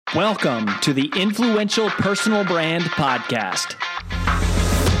Welcome to the Influential Personal Brand Podcast.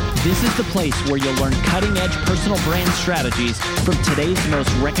 This is the place where you'll learn cutting-edge personal brand strategies from today's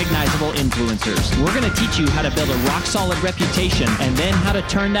most recognizable influencers. We're going to teach you how to build a rock-solid reputation and then how to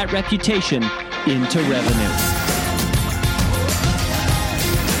turn that reputation into revenue.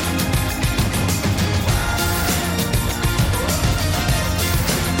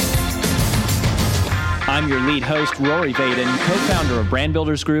 I'm your lead host, Rory Vaden, co-founder of Brand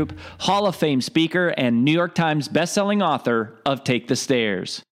Builders Group, Hall of Fame speaker, and New York Times bestselling author of Take the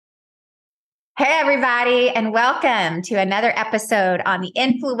Stairs. Hey, everybody, and welcome to another episode on the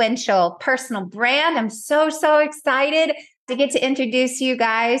Influential Personal Brand. I'm so excited to get to introduce you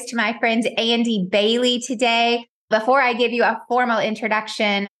guys to my friend Andy Bailey today. Before I give you a formal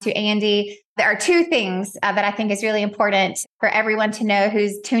introduction to Andy, there are two things that I think is really important for everyone to know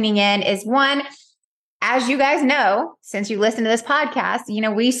who's tuning in is one, as you guys know, since you listen to this podcast,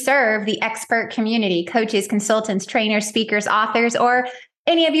 we serve the expert community, coaches, consultants, trainers, speakers, authors, or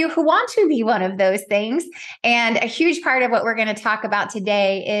any of you who want to be one of those things. And a huge part of what we're going to talk about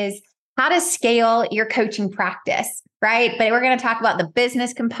today is how to scale your coaching practice, right? But we're going to talk about the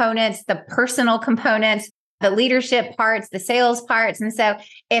business components, the personal components, the leadership parts, the sales parts. And so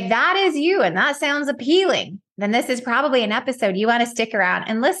if that is you and that sounds appealing, then this is probably an episode you want to stick around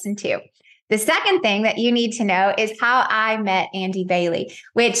and listen to. The second thing that you need to know is how I met Andy Bailey,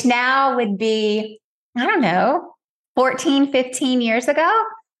 which now would be, 14, 15 years ago.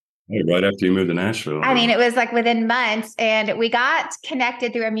 Right after you moved to Nashville. I mean, it was like within months, and we got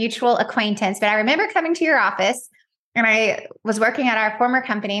connected through a mutual acquaintance. But I remember coming to your office, and I was working at our former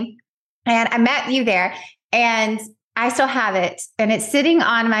company, and I met you there, and I still have it, and it's sitting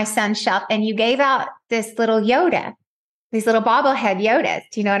on my son's shelf, and you gave out this little Yoda. These little bobblehead Yodas.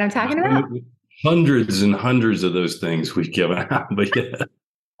 Do you know what I'm talking about? Hundreds and hundreds of those things we've given out, but yeah.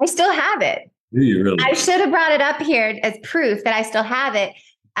 I still have it. Do you really? I should have brought it up here as proof that I still have it.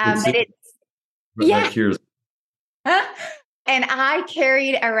 But it's yeah. Here's. And I have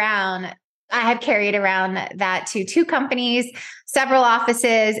carried around that to two companies, several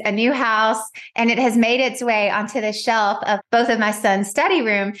offices, a new house, and it has made its way onto the shelf of both of my son's study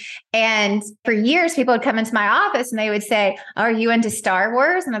room. And for years, people would come into my office and they would say, "Are you into Star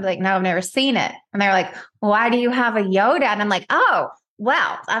Wars?" And I'd be like, "No, I've never seen it." And they're like, "Why do you have a Yoda?" And I'm like, "Oh,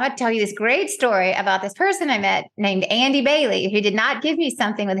 well, I'm going to tell you this great story about this person I met named Andy Bailey, who did not give me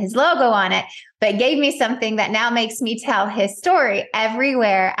something with his logo on it, but gave me something that now makes me tell his story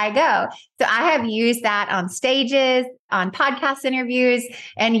everywhere I go." So I have used that on stages, on podcast interviews,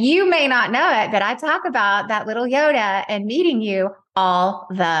 and you may not know it, but I talk about that little Yoda and meeting you all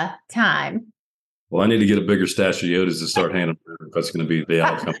the time. Well, I need to get a bigger stash of Yodas to start handing if that's going to be the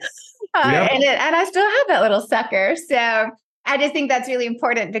outcome. And I still have that little sucker. So I just think that's really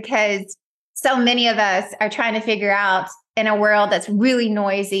important because so many of us are trying to figure out in a world that's really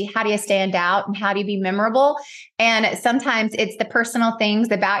noisy, how do you stand out and how do you be memorable? And sometimes it's the personal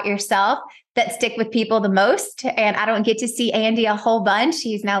things about yourself that stick with people the most. And I don't get to see Andy a whole bunch.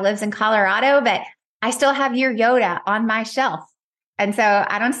 He now lives in Colorado, but I still have your Yoda on my shelf. And so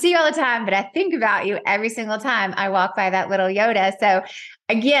I don't see you all the time, but I think about you every single time I walk by that little Yoda. So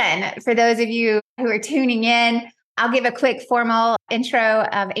again, for those of you who are tuning in, I'll give a quick formal intro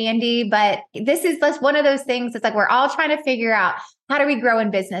of Andy, but this is just one of those things. It's like we're all trying to figure out, how do we grow in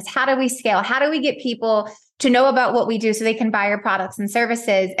business? How do we scale? How do we get people to know about what we do so they can buy our products and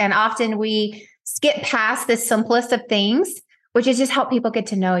services? And often we skip past the simplest of things, which is just help people get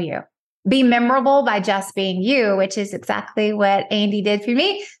to know you. Be memorable by just being you, which is exactly what Andy did for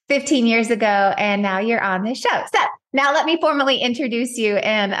me 15 years ago. And now you're on this show. So now let me formally introduce you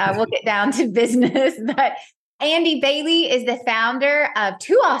and we'll get down to business. But Andy Bailey is the founder of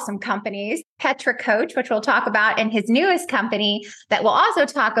two awesome companies, Petra Coach, which we'll talk about, and his newest company that we'll also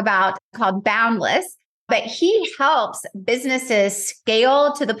talk about called Boundless. But he helps businesses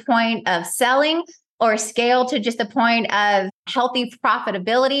scale to the point of selling or scale to just the point of healthy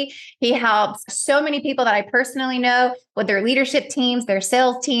profitability. He helps so many people that I personally know with their leadership teams, their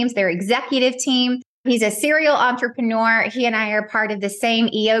sales teams, their executive team. He's a serial entrepreneur. He and I are part of the same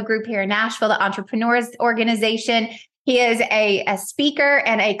EO group here in Nashville, the Entrepreneurs Organization. He is a speaker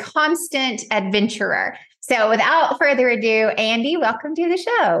and a constant adventurer. So without further ado, Andy, welcome to the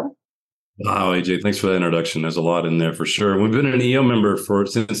show. Wow, AJ, thanks for that introduction. There's a lot in there for sure. We've been an EO member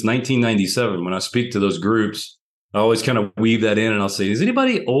since 1997. When I speak to those groups, I always kind of weave that in and I'll say, is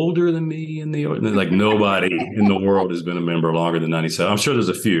anybody older than me in the, and like nobody in the world has been a member longer than 97. I'm sure there's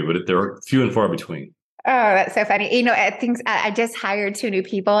a few, but there are few and far between. Oh, that's so funny. I just hired two new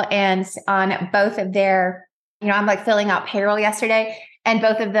people and on both of their, I'm like filling out payroll yesterday and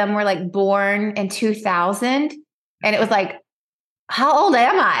both of them were like born in 2000. And it was like, how old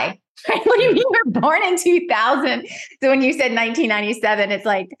am I? What do you mean you're born in 2000? So when you said 1997, it's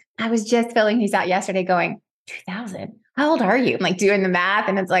like, I was just filling these out yesterday going, 2000, how old are you? I'm like doing the math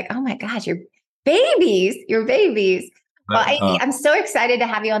and it's like, oh my gosh, you're babies. Well, I'm so excited to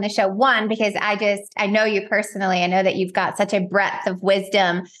have you on the show. One, because I know you personally. I know that you've got such a breadth of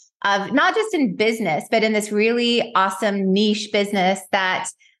wisdom of not just in business, but in this really awesome niche business that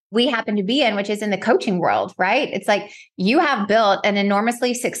we happen to be in, which is in the coaching world, right? It's like you have built an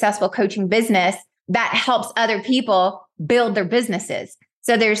enormously successful coaching business that helps other people build their businesses.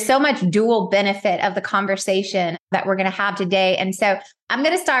 So there's so much dual benefit of the conversation that we're going to have today. And so I'm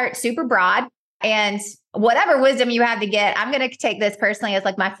going to start super broad, and whatever wisdom you have to get, I'm going to take this personally as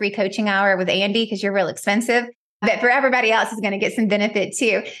like my free coaching hour with Andy, because you're real expensive. But for everybody else is going to get some benefit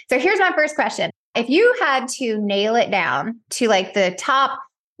too. So here's my first question. If you had to nail it down to like the top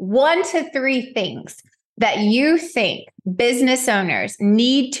 1 to 3 things that you think business owners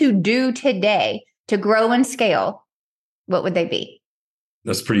need to do today to grow and scale, what would they be?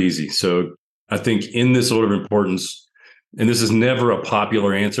 That's pretty easy. So I think in this order of importance, and this is never a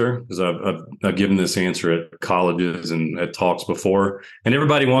popular answer because I've given this answer at colleges and at talks before, and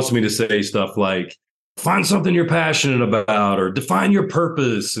everybody wants me to say stuff like, find something you're passionate about or define your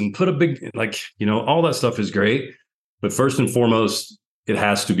purpose and put a big, all that stuff is great. But first and foremost, it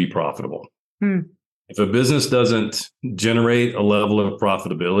has to be profitable. If a business doesn't generate a level of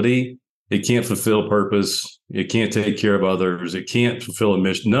profitability, it can't fulfill purpose. It can't take care of others. It can't fulfill a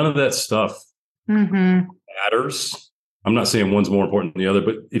mission. None of that stuff matters. I'm not saying one's more important than the other,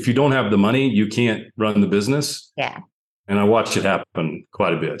 but if you don't have the money, you can't run the business. Yeah. And I watched it happen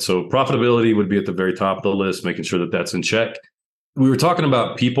quite a bit. So profitability would be at the very top of the list, making sure that that's in check. We were talking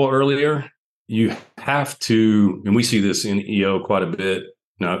about people earlier. You have to, and we see this in EO quite a bit.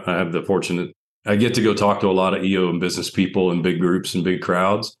 Now, I have the fortunate, I get to go talk to a lot of EO and business people in big groups and big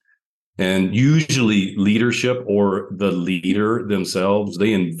crowds. And usually leadership or the leader themselves,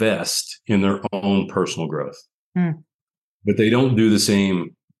 they invest in their own personal growth. But they don't do the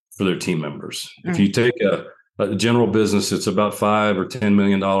same for their team members. If you take a general business, it's about $5 or $10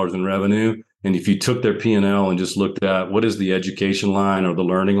 million in revenue. And if you took their P&L and just looked at what is the education line or the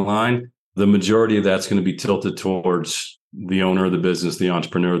learning line, the majority of that's going to be tilted towards the owner of the business, the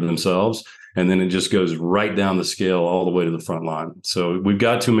entrepreneur themselves. And then it just goes right down the scale all the way to the front line. So we've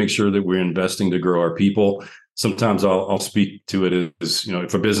got to make sure that we're investing to grow our people. Sometimes I'll speak to it as,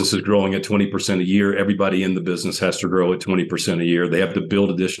 if a business is growing at 20% a year, everybody in the business has to grow at 20% a year. They have to build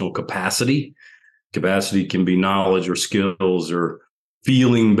additional capacity. Capacity can be knowledge or skills or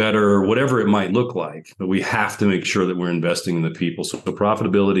feeling better or whatever it might look like. But we have to make sure that we're investing in the people. So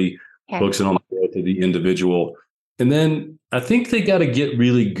profitability, focusing on the growth of the individual. And then I think they got to get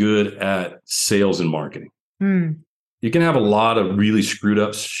really good at sales and marketing. You can have a lot of really screwed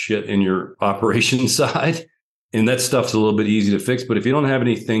up shit in your operations side, and that stuff's a little bit easy to fix. But if you don't have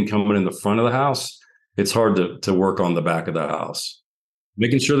anything coming in the front of the house, it's hard to work on the back of the house.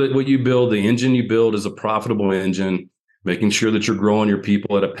 Making sure that what you build, the engine you build is a profitable engine, making sure that you're growing your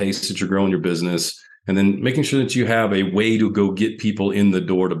people at a pace that you're growing your business, and then making sure that you have a way to go get people in the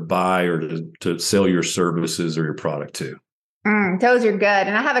door to buy or to sell your services or your product to. Those are good.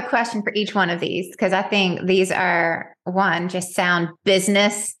 And I have a question for each one of these, because I think these are, one, just sound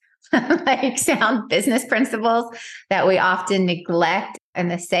business, like sound business principles that we often neglect in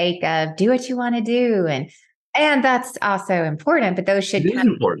the sake of do what you want to do. And that's also important, but those should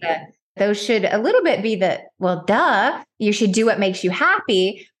those should a little bit be you should do what makes you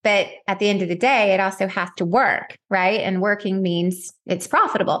happy. But at the end of the day, it also has to work, right? And working means it's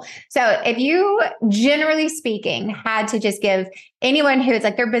profitable. So if you, generally speaking, had to just give anyone who's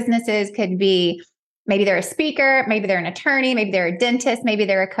like their businesses could be, maybe they're a speaker, maybe they're an attorney, maybe they're a dentist, maybe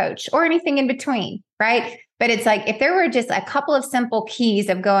they're a coach or anything in between, right? But it's like, if there were just a couple of simple keys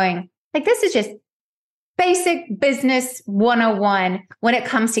of going, like, this is just basic business 101 when it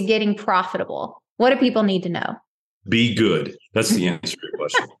comes to getting profitable, what do people need to know? Be good. That's the answer to your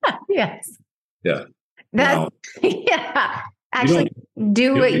question. Yes. Yeah. Yeah. Actually,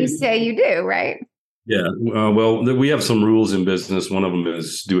 do what you say you do, right? Yeah. Well, we have some rules in business. One of them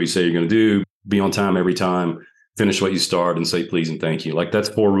is do what you say you're going to do, be on time every time, finish what you start, and say please and thank you. Like, that's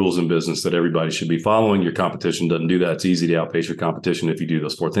 4 rules in business that everybody should be following. Your competition doesn't do that. It's easy to outpace your competition if you do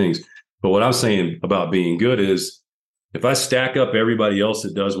those 4 things. But what I'm saying about being good is, if I stack up everybody else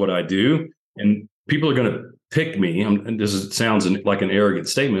that does what I do, and people are going to pick me, and sounds like an arrogant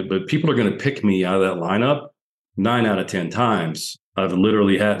statement, but people are going to pick me out of that lineup 9 out of 10 times. I've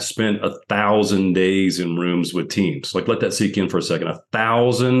literally spent 1,000 days in rooms with teams. Like, let that sink in for a second.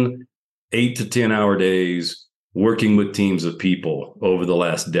 1,000 8 to 10 hour days working with teams of people over the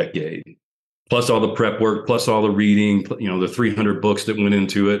last decade, plus all the prep work, plus all the reading, the 300 books that went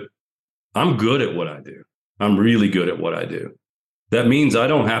into it. I'm good at what I do. I'm really good at what I do. That means I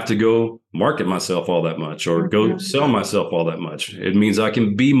don't have to go market myself all that much or go sell myself all that much. It means I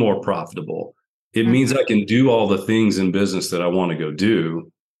can be more profitable. It means I can do all the things in business that I want to go do.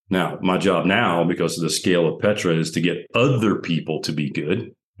 Now, my job now, because of the scale of Petra, is to get other people to be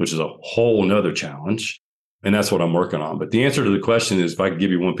good, which is a whole nother challenge. And that's what I'm working on. But the answer to the question is, if I could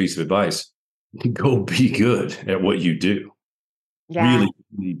give you one piece of advice, go be good at what you do. Yeah. Really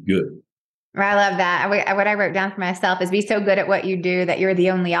be good. I love that. What I wrote down for myself is be so good at what you do that you're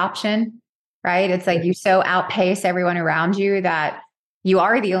the only option, right? It's like you so outpace everyone around you that you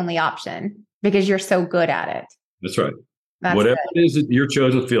are the only option because you're so good at it. That's right. Whatever it is, your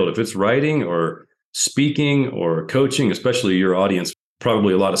chosen field, if it's writing or speaking or coaching, especially your audience,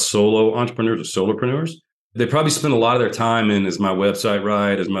 probably a lot of solo entrepreneurs or solopreneurs, they probably spend a lot of their time in, is my website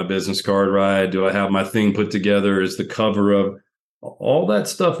right? Is my business card right? Do I have my thing put together? Is the cover of all that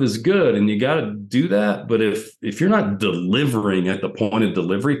stuff is good, and you got to do that. But if you're not delivering at the point of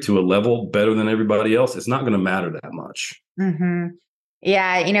delivery to a level better than everybody else, it's not going to matter that much. Mm-hmm.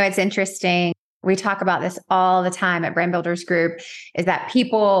 Yeah. It's interesting. We talk about this all the time at Brand Builders Group, is that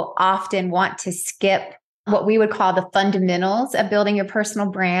people often want to skip what we would call the fundamentals of building your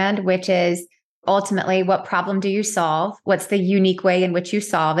personal brand, which is ultimately, what problem do you solve? What's the unique way in which you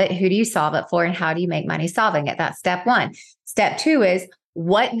solve it? Who do you solve it for? And how do you make money solving it? That's step one. Step two is,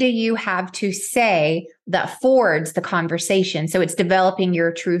 what do you have to say that forwards the conversation? So it's developing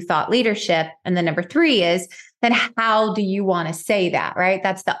your true thought leadership. And then number three is, then how do you want to say that, right?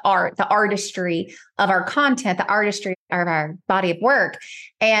 That's the artistry of our content, the artistry of our body of work.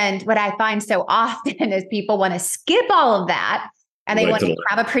 And what I find so often is people want to skip all of that and they want to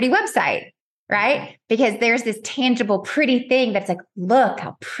have a pretty website, right? Because there's this tangible, pretty thing that's like, look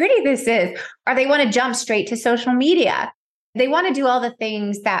how pretty this is. Or they want to jump straight to social media. They want to do all the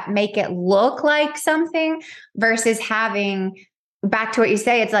things that make it look like something versus having, back to what you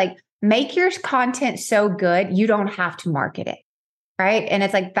say, it's like, make your content so good, you don't have to market it, right? And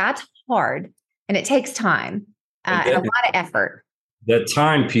it's like, that's hard and it takes time and a lot of effort. That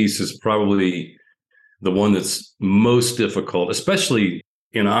time piece is probably the one that's most difficult, especially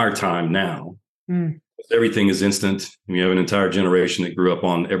in our time now. Everything is instant. You have an entire generation that grew up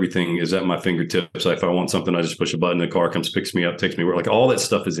on everything is at my fingertips. If I want something, I just push a button, the car comes, picks me up, takes me where, like, all that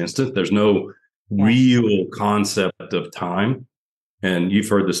stuff is instant. There's no real concept of time. And you've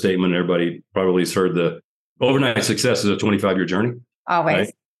heard the statement, everybody probably has heard, the overnight success is a 25-year journey.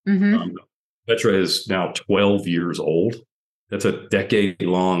 Always. Right? Petra is now 12 years old. That's a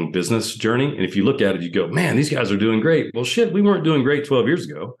decade-long business journey. And if you look at it, you go, man, these guys are doing great. Well, shit, we weren't doing great 12 years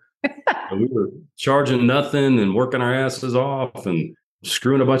ago. We were charging nothing and working our asses off and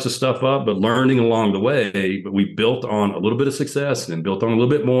screwing a bunch of stuff up, but learning along the way. But we built on a little bit of success and then built on a little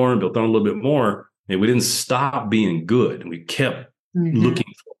bit more and built on a little bit more. And we didn't stop being good. And we kept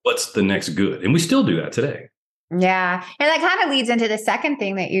looking for what's the next good. And we still do that today. Yeah. And that kind of leads into the second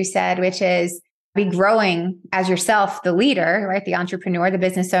thing that you said, which is be growing as yourself, the leader, right? The entrepreneur, the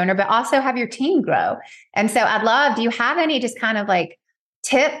business owner, but also have your team grow. And so I'd love, do you have any just kind of like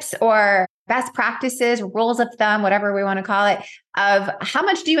tips or best practices, rules of thumb, whatever we want to call it, of how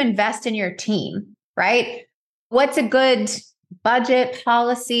much do you invest in your team, right? What's a good budget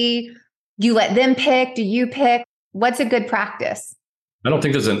policy? Do you let them pick? Do you pick? What's a good practice? I don't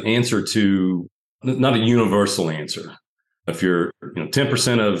think there's an answer to, not a universal answer. If you're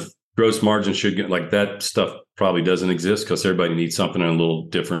 10% of gross margin should get, like, that stuff probably doesn't exist because everybody needs something in a little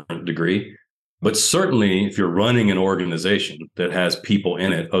different degree. But certainly if you're running an organization that has people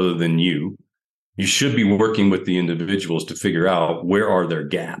in it other than you should be working with the individuals to figure out, where are their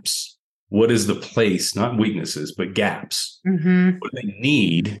gaps? What is the place, not weaknesses, but gaps? What do they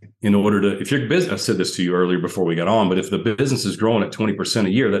need in order to, if your business, I said this to you earlier before we got on, but if the business is growing at 20% a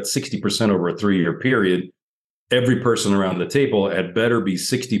year, that's 60% over a 3-year period. Every person around the table had better be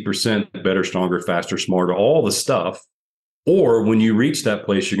 60% better, stronger, faster, smarter, all the stuff. Or when you reach that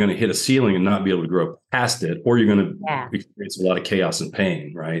place, you're going to hit a ceiling and not be able to grow past it, or you're going to experience a lot of chaos and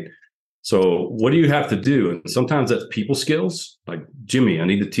pain, right? So what do you have to do? And sometimes that's people skills. Like, Jimmy, I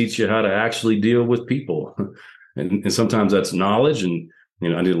need to teach you how to actually deal with people. and sometimes that's knowledge. And,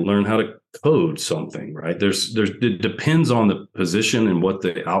 I need to learn how to code something, right? It depends on the position and what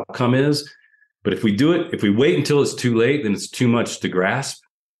the outcome is. But if we wait until it's too late, then it's too much to grasp.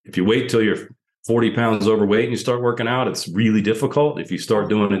 If you wait till you're 40 pounds overweight and you start working out, it's really difficult. If you start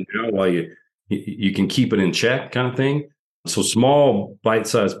doing it now while you can keep it in check kind of thing. So small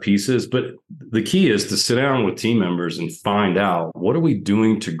bite-sized pieces, but the key is to sit down with team members and find out, what are we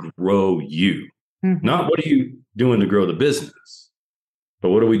doing to grow you? Not what are you doing to grow the business, but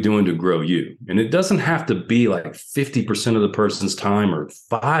what are we doing to grow you? And it doesn't have to be like 50% of the person's time or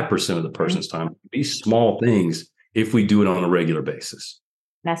 5% of the person's time. These small things if we do it on a regular basis.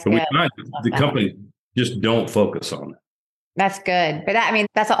 That's but good. We find the company just don't focus on it. That's good. But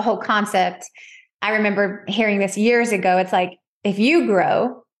that's a whole concept. I remember hearing this years ago. It's like, if you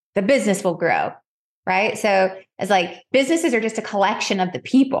grow, the business will grow, right? So it's like businesses are just a collection of the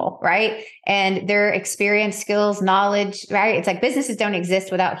people, right? And their experience, skills, knowledge, right? It's like businesses don't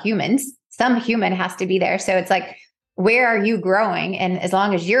exist without humans. Some human has to be there. So it's like, where are you growing? And as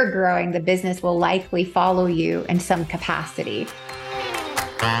long as you're growing, the business will likely follow you in some capacity.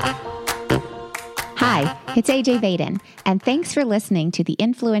 Hi, it's AJ Vaden, and thanks for listening to the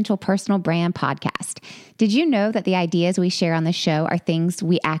Influential Personal Brand Podcast. Did you know that the ideas we share on the show are things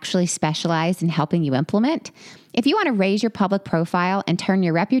we actually specialize in helping you implement? If you want to raise your public profile and turn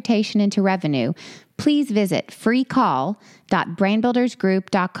your reputation into revenue, please visit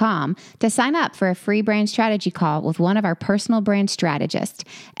freecall.brandbuildersgroup.com to sign up for a free brand strategy call with one of our personal brand strategists.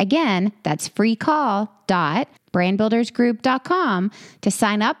 Again, that's freecall.brandbuildersgroup.com to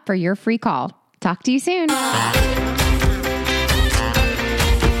sign up for your free call. Talk to you soon. All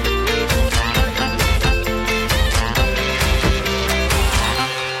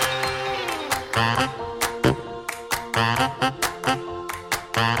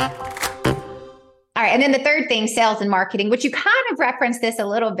right. And then the third thing, sales and marketing, which you kind of referenced this a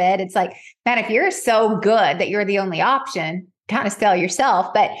little bit. It's like, man, if you're so good that you're the only option, kind of sell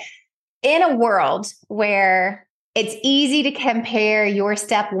yourself. But in a world where it's easy to compare your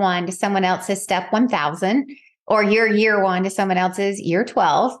step 1 to someone else's step 1,000, or your year 1 to someone else's year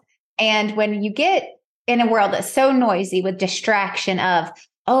 12. And when you get in a world that's so noisy with distraction of,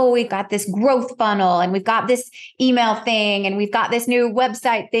 oh, we've got this growth funnel and we've got this email thing and we've got this new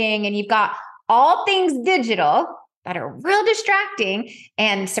website thing, and you've got all things digital that are real distracting,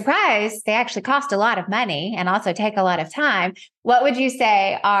 and surprise, they actually cost a lot of money and also take a lot of time. What would you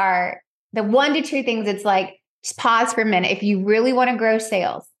say are the 1 to 2 things? It's like, just pause for a minute. If you really want to grow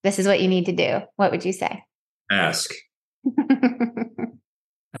sales, this is what you need to do. What would you say? Ask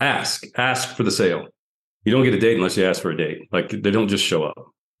for the sale. You don't get a date unless you ask for a date. Like, they don't just show up. I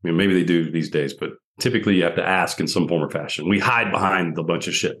mean, maybe they do these days, but typically you have to ask in some form or fashion. We hide behind a bunch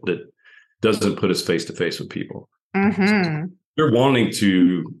of shit that doesn't put us face to face with people. So you're wanting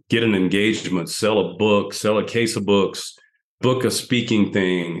to get an engagement, sell a book, sell a case of books, book a speaking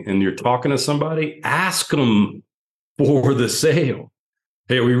thing, and you're talking to somebody, ask them for the sale.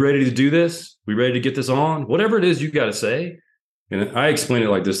 Hey, are we ready to do this? We ready to get this on? Whatever it is you got to say. And I explain it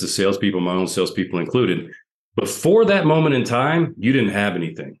like this to salespeople, my own salespeople included. Before that moment in time, you didn't have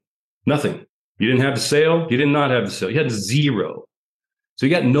anything. Nothing. You didn't have the sale. You did not have the sale. You had zero. So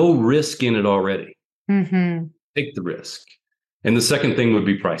you got no risk in it already. Take the risk. And the second thing would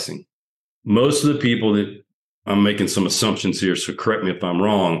be pricing. Most of the people that, I'm making some assumptions here, so correct me if I'm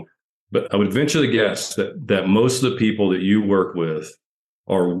wrong, but I would venture to guess that most of the people that you work with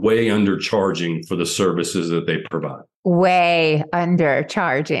are way undercharging for the services that they provide. Way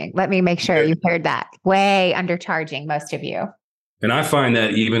undercharging. Let me make sure you heard that. Way undercharging, most of you. And I find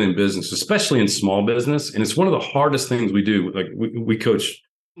that even in business, especially in small business, and it's one of the hardest things we do. Like we coach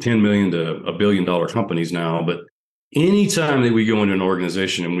 10 million to $1 billion companies now, but anytime that we go into an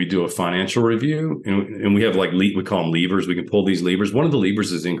organization and we do a financial review, and we have we call them levers, we can pull these levers. One of the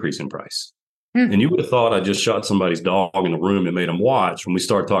levers is increase in price. And you would have thought I just shot somebody's dog in the room and made them watch when we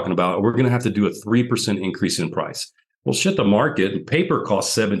start talking about, we're going to have to do a 3% increase in price. Well, shit, the market, paper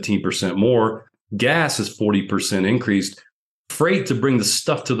costs 17% more. Gas is 40% increased. Freight to bring the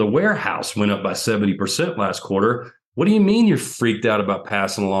stuff to the warehouse went up by 70% last quarter. What do you mean you're freaked out about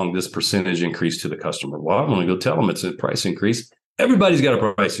passing along this percentage increase to the customer? Well, I'm going to go tell them it's a price increase. Everybody's got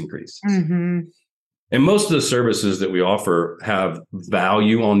a price increase. And most of the services that we offer have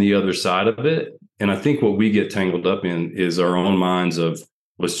value on the other side of it. And I think what we get tangled up in is our own minds of,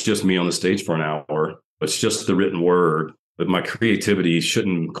 well, it's just me on the stage for an hour. It's just the written word. But my creativity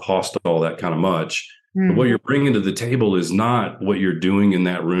shouldn't cost all that kind of much. But what you're bringing to the table is not what you're doing in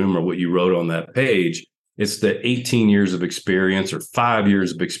that room or what you wrote on that page. It's the 18 years of experience or 5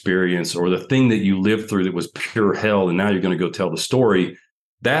 years of experience or the thing that you lived through that was pure hell. And now you're going to go tell the story.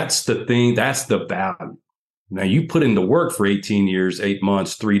 That's the thing. That's the value. Now you put in the work for 18 years, 8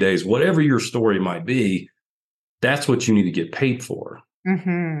 months, 3 days, whatever your story might be. That's what you need to get paid for.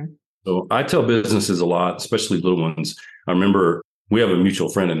 So I tell businesses a lot, especially little ones. I remember we have a mutual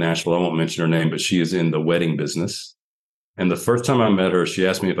friend in Nashville. I won't mention her name, but she is in the wedding business. And the first time I met her, she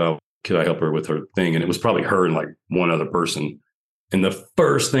asked me if could I help her with her thing. And it was probably her and like one other person. And the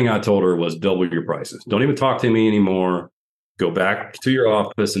first thing I told her was double your prices. Don't even talk to me anymore. Go back to your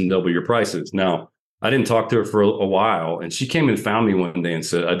office and double your prices. Now, I didn't talk to her for a while. And she came and found me one day and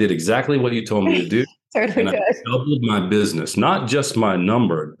said, I did exactly what you told me to do. Totally and good. I doubled my business, not just my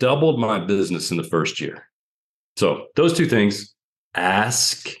number, doubled my business in the first year. So those two things,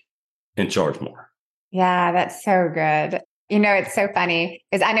 ask and charge more. Yeah, that's so good. It's so funny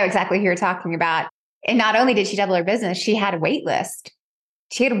because I know exactly who you're talking about. And not only did she double her business, she had a wait list.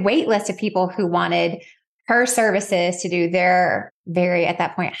 She had a wait list of people who wanted her services to do their very, at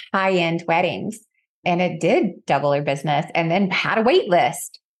that point, high-end weddings. And it did double her business and then had a wait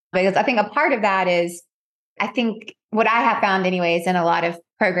list. Because I think a part of that is, I think what I have found anyways in a lot of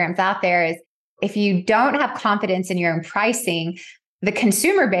programs out there is if you don't have confidence in your own pricing, the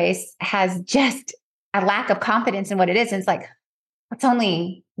consumer base has just a lack of confidence in what it is. And it's like, it's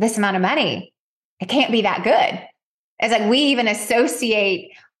only this amount of money. It can't be that good. It's like we even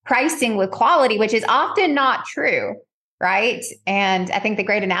associate pricing with quality, which is often not true, right? And I think the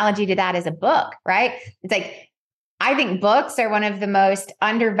great analogy to that is a book, right? It's like, I think books are one of the most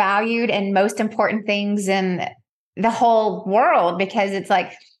undervalued and most important things in the whole world, because it's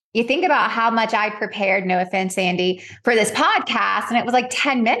like, you think about how much I prepared, no offense, Andy, for this podcast, and it was like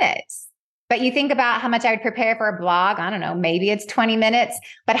 10 minutes. But you think about how much I would prepare for a blog, I don't know, maybe it's 20 minutes,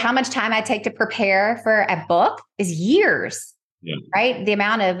 but how much time I take to prepare for a book is years, right? The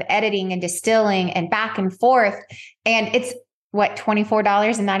amount of editing and distilling and back and forth. And it's what,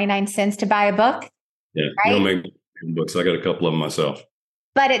 $24.99 to buy a book? Yeah, right? You don't make books. I got a couple of them myself.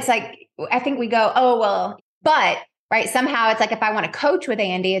 But it's like, I think we go, oh, well, but, right. Somehow it's like, if I want to coach with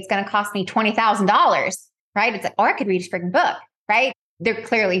Andy, it's going to cost me $20,000, right? It's like, or I could read his freaking book, right? They're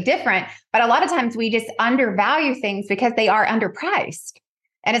clearly different. But a lot of times we just undervalue things because they are underpriced.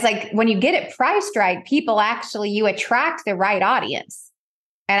 And it's like, when you get it priced right, you attract the right audience.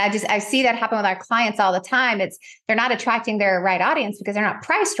 And I see that happen with our clients all the time. They're not attracting their right audience because they're not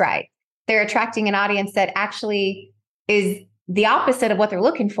priced right. They're attracting an audience that actually is the opposite of what they're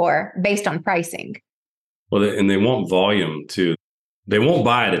looking for based on pricing. Well, and they want volume too. They won't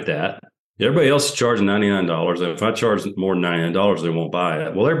buy it at that. Everybody else is charging $99. If I charge more than $99, they won't buy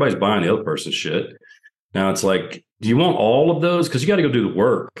it. Well, everybody's buying the other person's shit. Now it's like, do you want all of those? Because you got to go do the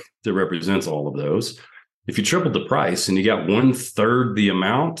work that represents all of those. If you tripled the price and you got 1/3 the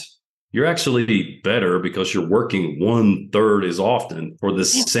amount, you're actually better because you're working 1/3 as often for the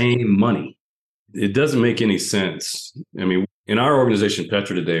same money. It doesn't make any sense. I mean, in our organization,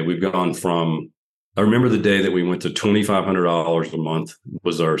 Petra today, we've gone from, I remember the day that we went to $2,500 a month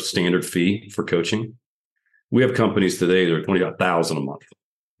was our standard fee for coaching. We have companies today that are $25,000 a month.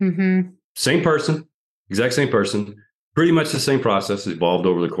 Mm-hmm. Same person, exact same person, pretty much the same process. It's evolved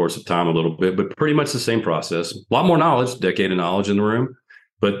over the course of time a little bit, but pretty much the same process. A lot more knowledge, decade of knowledge in the room.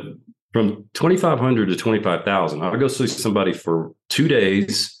 But from $2,500 to $25,000, I'll go see somebody for 2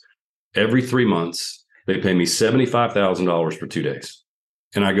 days every 3 months. They pay me $75,000 for 2 days.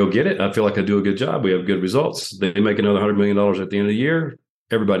 And I go get it. I feel like I do a good job. We have good results. They make another $100 million at the end of the year.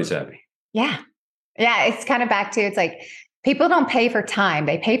 Everybody's happy. Yeah. Yeah. It's kind of back to, it's like, people don't pay for time.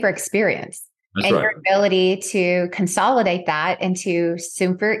 They pay for experience. That's and right. Your ability to consolidate that into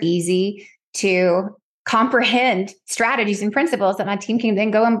super easy to comprehend strategies and principles that my team can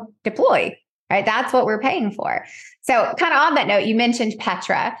then go and deploy, right? That's what we're paying for. So kind of on that note, you mentioned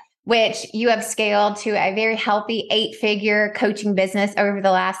Petra, which you have scaled to a very healthy 8-figure coaching business over the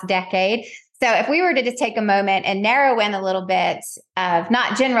last decade. So if we were to just take a moment and narrow in a little bit of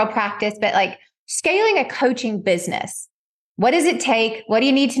not general practice, but like scaling a coaching business, what does it take? What do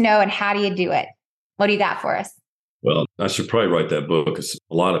you need to know? And how do you do it? What do you got for us? Well, I should probably write that book because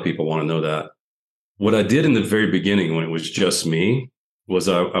a lot of people want to know that. What I did in the very beginning when it was just me was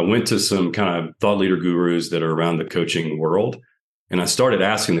I went to some kind of thought leader gurus that are around the coaching world. And I started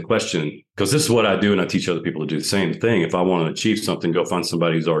asking the question, because this is what I do. And I teach other people to do the same thing. If I want to achieve something, go find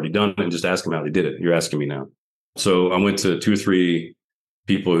somebody who's already done it and just ask them how they did it. You're asking me now. So I went to 2 or 3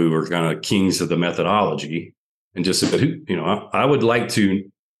 people who were kind of kings of the methodology and just said, I would like to,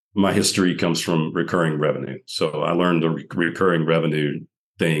 my history comes from recurring revenue. So I learned the recurring revenue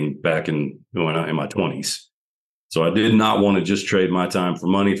thing back in my 20s. So I did not want to just trade my time for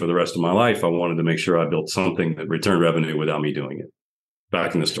money for the rest of my life. I wanted to make sure I built something that returned revenue without me doing it.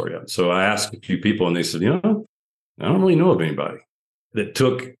 Backing the story up. So I asked a few people and they said, I don't really know of anybody that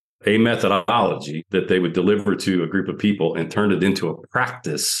took a methodology that they would deliver to a group of people and turn it into a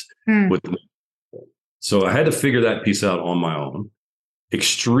practice with them. So I had to figure that piece out on my own.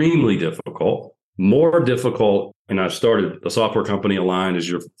 Extremely difficult, more difficult. And I started a software company, Align, as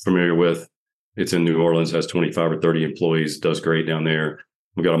you're familiar with. It's in New Orleans, has 25 or 30 employees, does great down there.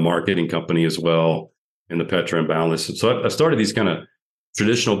 We've got a marketing company as well in the Petra and Boundless. So I started these kind of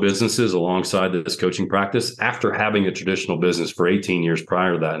traditional businesses alongside this coaching practice after having a traditional business for 18 years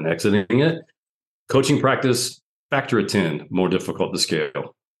prior to that and exiting it. Coaching practice, factor of 10, more difficult to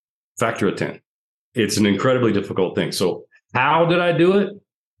scale. Factor of 10. It's an incredibly difficult thing. So how did I do it?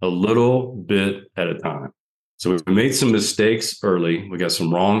 A little bit at a time. So we made some mistakes early. We got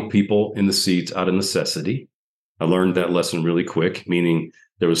some wrong people in the seats out of necessity. I learned that lesson really quick, meaning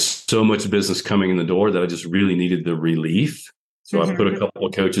there was so much business coming in the door that I just really needed the relief. So I put a couple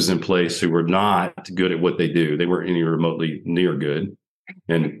of coaches in place who were not good at what they do. They weren't any remotely near good,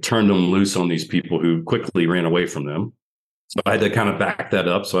 and turned them loose on these people who quickly ran away from them. So I had to kind of back that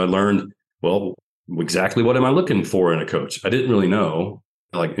up. So I learned, well, exactly what am I looking for in a coach? I didn't really know,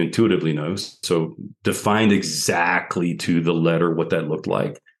 like intuitively know. So defined exactly to the letter what that looked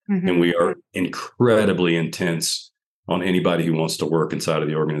like. And we are incredibly intense on anybody who wants to work inside of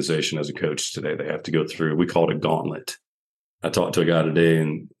the organization as a coach today. They have to go through, we call it a gauntlet. I talked to a guy today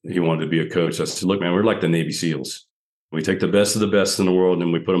and he wanted to be a coach. I said, look, man, we're like the Navy SEALs. We take the best of the best in the world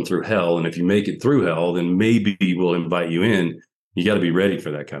and we put them through hell. And if you make it through hell, then maybe we'll invite you in. You got to be ready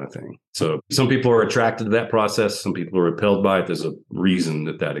for that kind of thing. So some people are attracted to that process. Some people are repelled by it. There's a reason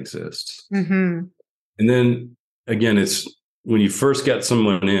that exists. And then again, it's when you first got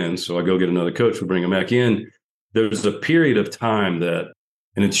someone in. So I go get another coach, we bring them back in. There's a period of time that,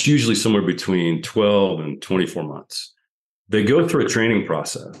 and it's usually somewhere between 12 and 24 months. They go through a training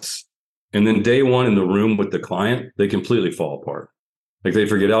process. And then day one in the room with the client, they completely fall apart. Like they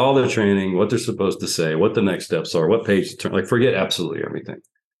forget all their training, what they're supposed to say, what the next steps are, what page to turn, like forget absolutely everything.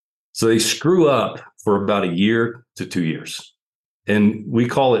 So they screw up for about a year to 2 years. And we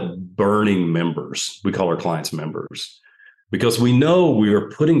call it burning members. We call our clients members because we know we are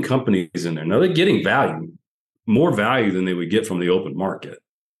putting companies in there. Now they're getting value, more value than they would get from the open market,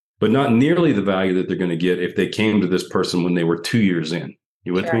 but not nearly the value that they're going to get if they came to this person when they were 2 years in.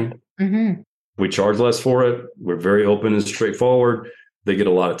 You with me? We charge less for it. We're very open and straightforward. They get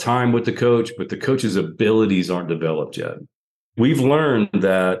a lot of time with the coach, but the coach's abilities aren't developed yet. We've learned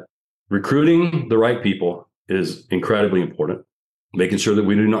that recruiting the right people is incredibly important, making sure that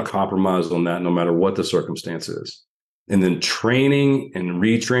we do not compromise on that no matter what the circumstance is. And then training and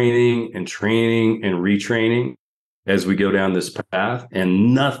retraining and training and retraining as we go down this path,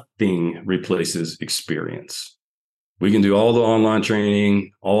 and nothing replaces experience. We can do all the online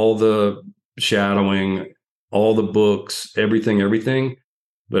training, all the shadowing, all the books, everything.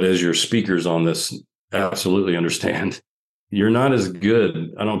 But as your speakers on this absolutely understand, you're not as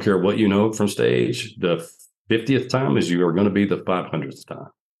good. I don't care what you know from stage the 50th time as you are going to be the 500th time.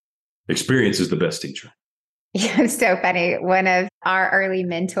 Experience is the best teacher. Yeah, it's so funny. One of our early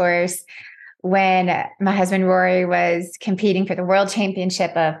mentors, when my husband Rory was competing for the World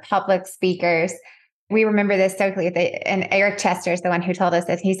Championship of Public Speakers, we remember this so clearly. And Eric Chester is the one who told us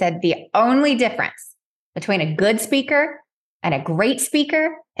this. He said, the only difference between a good speaker and a great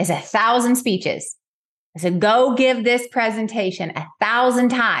speaker is 1,000 speeches. So go give this presentation 1,000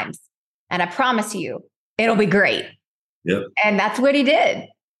 times, and I promise you, it'll be great. Yep. And that's what he did.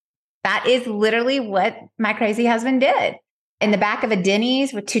 That is literally what my crazy husband did. In the back of a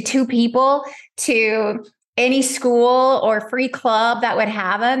Denny's to two people, to any school or free club that would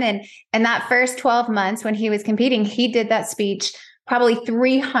have him. And that first 12 months when he was competing, he did that speech probably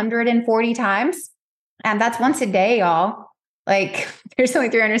 340 times. And that's once a day, y'all. Like there's only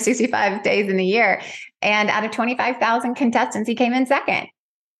 365 days in the year. And out of 25,000 contestants, he came in second,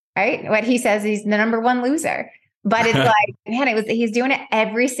 right? What he says, he's the number one loser. But it's like, man, he's doing it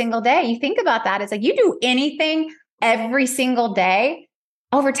every single day. You think about that. It's like you do anything every single day,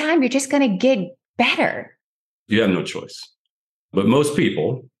 over time, you're just going to get better. You have no choice. But most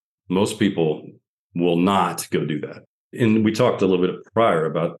people will not go do that. And we talked a little bit prior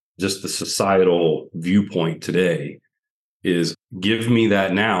about just the societal viewpoint today is give me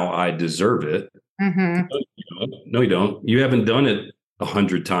that now, I deserve it. No, you don't. You haven't done it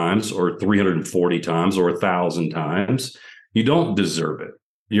 100 times or 340 times or 1,000 times. You don't deserve it.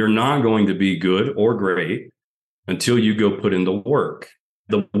 You're not going to be good or great until you go put in the work.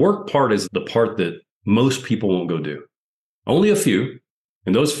 The work part is the part that most people won't go do. Only a few.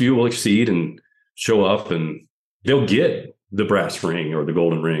 And those few will exceed and show up and they'll get the brass ring or the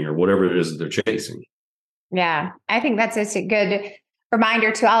golden ring or whatever it is that they're chasing. Yeah, I think that's just a good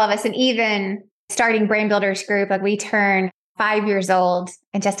reminder to all of us. And even starting Brain Builders Group, like we turn 5 years old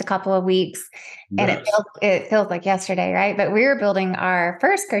in just a couple of weeks. And it feels like yesterday, right? But we were building our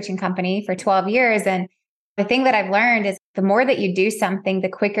first coaching company for 12 years. And the thing that I've learned is the more that you do something, the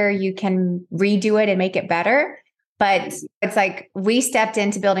quicker you can redo it and make it better. But it's like we stepped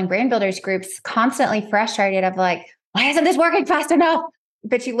into building Brain Builders Groups constantly frustrated of like, why isn't this working fast enough?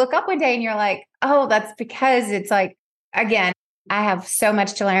 But you look up one day and you're like, oh, that's because it's like, again, I have so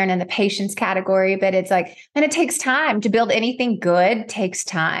much to learn in the patience category, but it's like, and it takes time to build anything good takes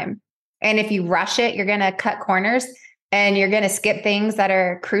time. And if you rush it, you're going to cut corners and you're going to skip things that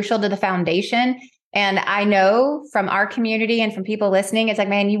are crucial to the foundation. And I know from our community and from people listening, it's like,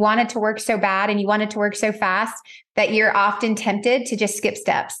 man, you want it to work so bad and you want it to work so fast that you're often tempted to just skip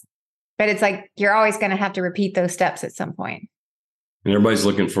steps. But it's like, you're always going to have to repeat those steps at some point. And everybody's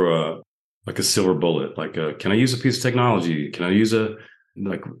looking for a silver bullet, can I use a piece of technology? Can I use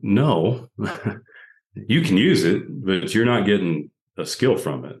no, you can use it, but you're not getting a skill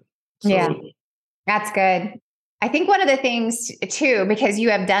from it. So, yeah, that's good. I think one of the things too, because you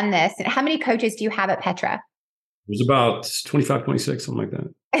have done this, and how many coaches do you have at Petra? There's about 25, 26, something like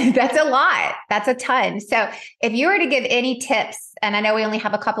that. That's a lot. That's a ton. So if you were to give any tips, and I know we only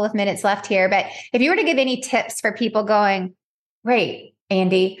have a couple of minutes left here, but if you were to give any tips for people going, great,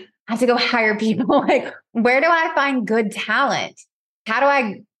 Andy, I have to go hire people. Like, where do I find good talent? How do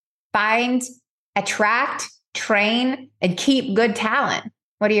I find, attract, train, and keep good talent?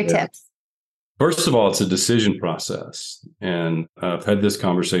 What are your tips? First of all, it's a decision process. And I've had this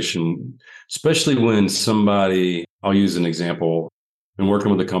conversation, especially when somebody, I'll use an example, been working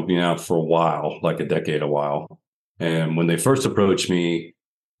with a company now for a while, like a decade, a while. And when they first approached me,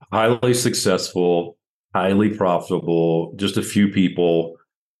 highly successful, highly profitable, just a few people,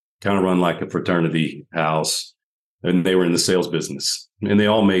 kind of run like a fraternity house. And they were in the sales business and they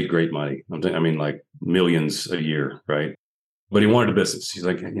all made great money. I mean, like millions a year, right? But he wanted a business. He's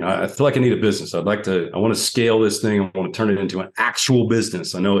like, I feel like I need a business. I want to scale this thing. I want to turn it into an actual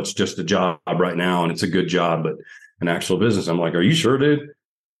business. I know it's just a job right now and it's a good job, but an actual business. I'm like, are you sure, dude?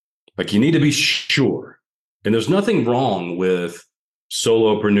 Like, you need to be sure. And there's nothing wrong with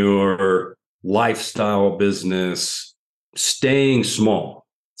solopreneur, lifestyle business, staying small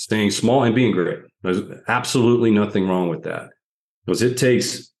and being great. There's absolutely nothing wrong with that, because it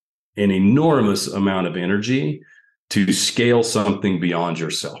takes an enormous amount of energy to scale something beyond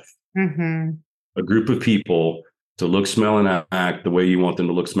yourself. Mm-hmm. A group of people to look, smell, and act the way you want them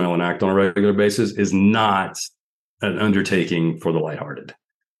to look, smell, and act on a regular basis is not an undertaking for the lighthearted.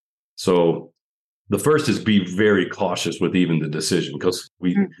 So the first is be very cautious with even the decision, because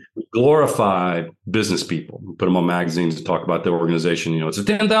we glorify business people. We put them on magazines to talk about their organization. It's a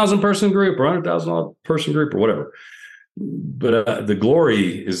 10,000 person group or 100,000 person group or whatever. But the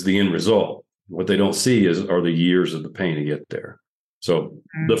glory is the end result. What they don't see are the years of the pain to get there. So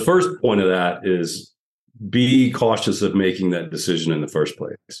the first point of that is be cautious of making that decision in the first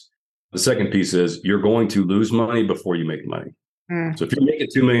place. The second piece is you're going to lose money before you make money. So if you're making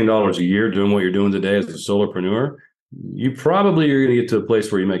 $2 million a year doing what you're doing today as a solopreneur, you probably are going to get to a place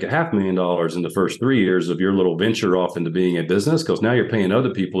where you make $500,000 in the first 3 years of your little venture off into being a business, because now you're paying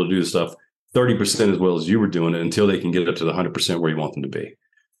other people to do stuff 30% as well as you were doing it until they can get up to the 100% where you want them to be.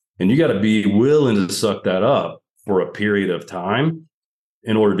 And you got to be willing to suck that up for a period of time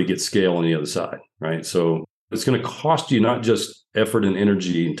in order to get scale on the other side, right? So it's going to cost you not just effort and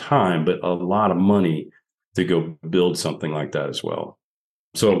energy and time, but a lot of money to go build something like that as well.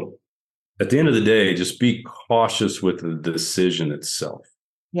 So at the end of the day, just be cautious with the decision itself.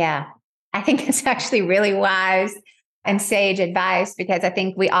 Yeah, I think it's actually really wise and sage advice, because I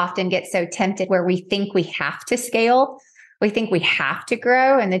think we often get so tempted where we think we have to scale. We think we have to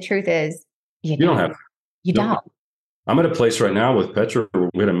grow. And the truth is, you don't have to. You don't. I'm at a place right now with Petra.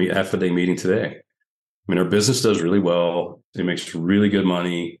 We had a half-a-day meeting today. I mean, our business does really well. It makes really good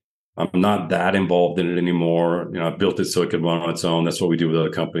money. I'm not that involved in it anymore. I built it so it could run on its own. That's what we do with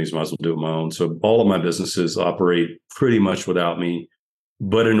other companies. Might as well do it on my own. So all of my businesses operate pretty much without me.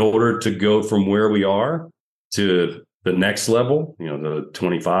 But in order to go from where we are to the next level, the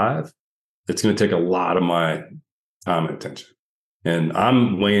 25, it's going to take a lot of my time and attention. And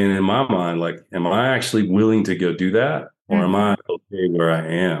I'm weighing in my mind, like, am I actually willing to go do that? Or am I okay where I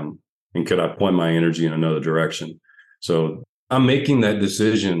am? And could I point my energy in another direction? So I'm making that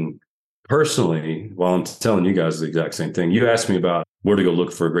decision personally while I'm telling you guys the exact same thing. You asked me about where to go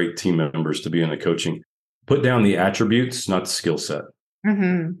look for great team members to be in the coaching. Put down the attributes, not the skill set.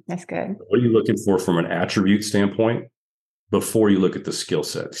 That's good. What are you looking for from an attribute standpoint before you look at the skill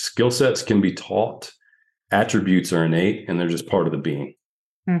set? Skill sets can be taught. attributes are innate and they're just part of the being.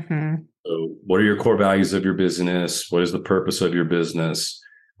 Mm-hmm. So what are your core values of your business? What is the purpose of your business?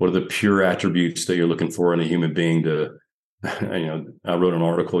 What are the pure attributes that you're looking for in a human being to, I wrote an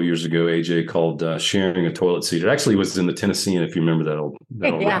article years ago, AJ, called Sharing a Toilet Seat. It actually was in the Tennessean, if you remember that old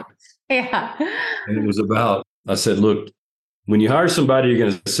Yeah. And it was about, I said, look, when you hire somebody, you're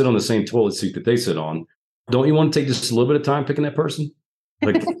going to sit on the same toilet seat that they sit on. Don't you want to take just a little bit of time picking that person?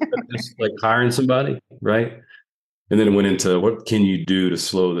 Like, just like hiring somebody, right? And then it went into what can you do to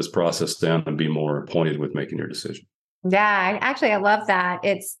slow this process down and be more pointed with making your decision? Yeah, I love that.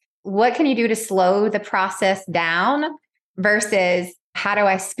 It's what can you do to slow the process down versus how do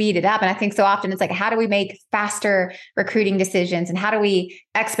I speed it up? And I think so often it's like, how do we make faster recruiting decisions and how do we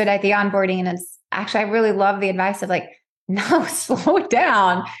expedite the onboarding? And it's actually, I really love the advice of like, no, slow it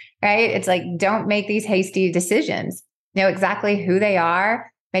down, right? It's like, don't make these hasty decisions. Know exactly who they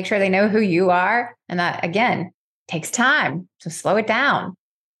are, make sure they know who you are. And that, again, takes time. So slow it down.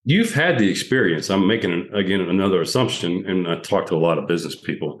 You've had the experience. I'm making, again, another assumption, and I talk to a lot of business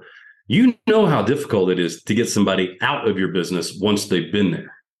people. You know how difficult it is to get somebody out of your business once they've been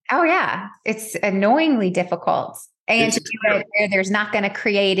there. Oh, yeah. It's annoyingly difficult. And to do it where there's not going to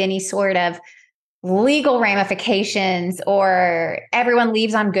create any sort of legal ramifications or everyone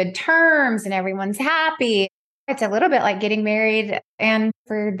leaves on good terms and everyone's happy. It's a little bit like getting married. And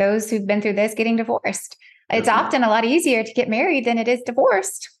for those who've been through this, getting divorced. It's often a lot easier to get married than it is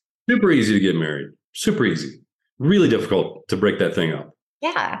divorced. Super easy to get married. Super easy. Really difficult to break that thing up.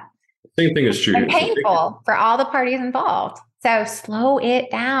 Yeah. Same thing is true. And painful for all the parties involved. So slow it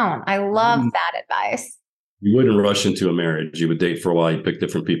down. I love that advice. You wouldn't rush into a marriage. You would date for a while. You pick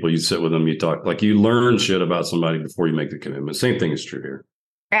different people. You sit with them. You talk. Like you learn shit about somebody before you make the commitment. Same thing is true here.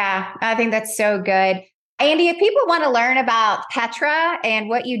 Yeah, I think that's so good. Andy, if people want to learn about Petra and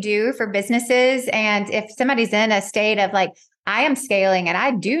what you do for businesses, and if somebody's in a state of like, I am scaling and I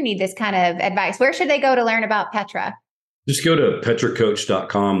do need this kind of advice, where should they go to learn about Petra? Just go to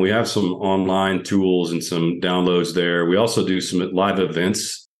petracoach.com. We have some online tools and some downloads there. We also do some live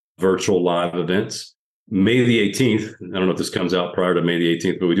events, virtual live events. May the 18th, I don't know if this comes out prior to May the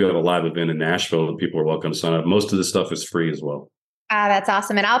 18th, but we do have a live event in Nashville that people are welcome to sign up. Most of the stuff is free as well. That's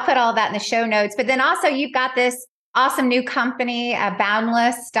awesome. And I'll put all that in the show notes. But then also you've got this awesome new company,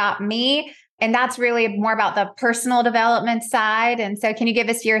 Boundless.me. And that's really more about the personal development side. And so can you give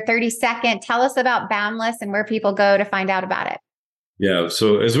us your 30-second, tell us about Boundless and where people go to find out about it? Yeah.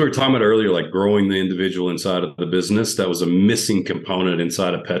 So as we were talking about earlier, like growing the individual inside of the business, that was a missing component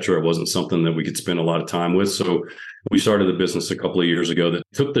inside of Petra. It wasn't something that we could spend a lot of time with. So we started a business a couple of years ago that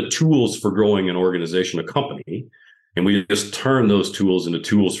took the tools for growing an organization, a company, and we just turn those tools into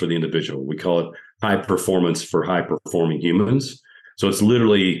tools for the individual. We call it high performance for high performing humans. So it's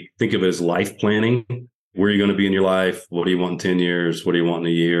literally, think of it as life planning. Where are you going to be in your life? What do you want in 10 years? What do you want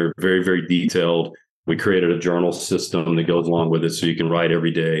in a year? Very, very detailed. We created a journal system that goes along with it so you can write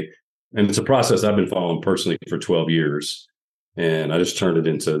every day. And it's a process I've been following personally for 12 years. And I just turned it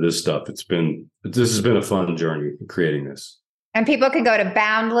into this stuff. This has been a fun journey creating this. And people can go to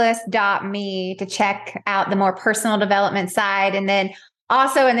boundless.me to check out the more personal development side. And then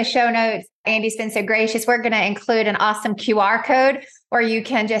also in the show notes, Andy's been so gracious. We're going to include an awesome QR code where you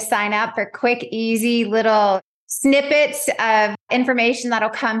can just sign up for quick, easy little snippets of information that'll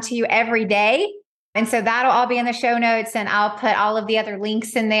come to you every day. And so that'll all be in the show notes. And I'll put all of the other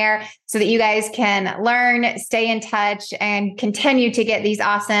links in there so that you guys can learn, stay in touch, and continue to get these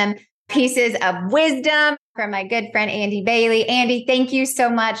awesome pieces of wisdom from my good friend, Andy Bailey. Andy, thank you so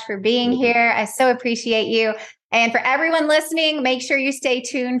much for being here. I so appreciate you. And for everyone listening, make sure you stay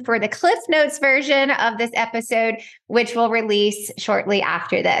tuned for the Cliff Notes version of this episode, which will release shortly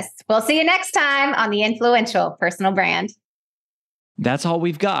after this. We'll see you next time on the Influential Personal Brand. That's all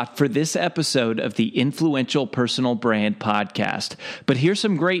we've got for this episode of the Influential Personal Brand Podcast. But here's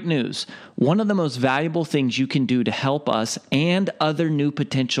some great news. One of the most valuable things you can do to help us and other new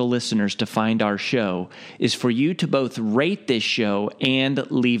potential listeners to find our show is for you to both rate this show and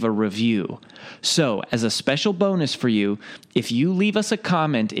leave a review. So, as a special bonus for you, if you leave us a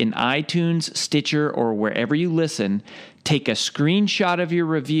comment in iTunes, Stitcher, or wherever you listen, take a screenshot of your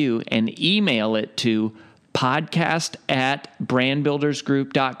review and email it to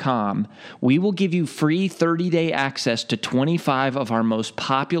podcast@brandbuildersgroup.com. We will give you free 30-day access to 25 of our most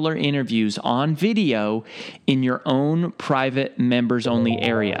popular interviews on video in your own private members-only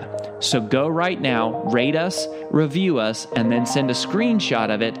area. So go right now, rate us, review us, and then send a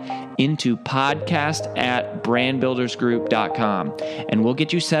screenshot of it into podcast@brandbuildersgroup.com. And we'll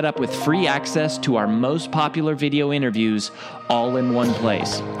get you set up with free access to our most popular video interviews all in one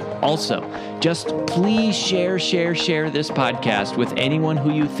place. Also, just please share this podcast with anyone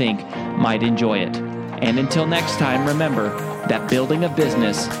who you think might enjoy it. And until next time, remember that building a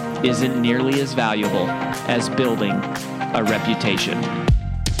business isn't nearly as valuable as building a reputation.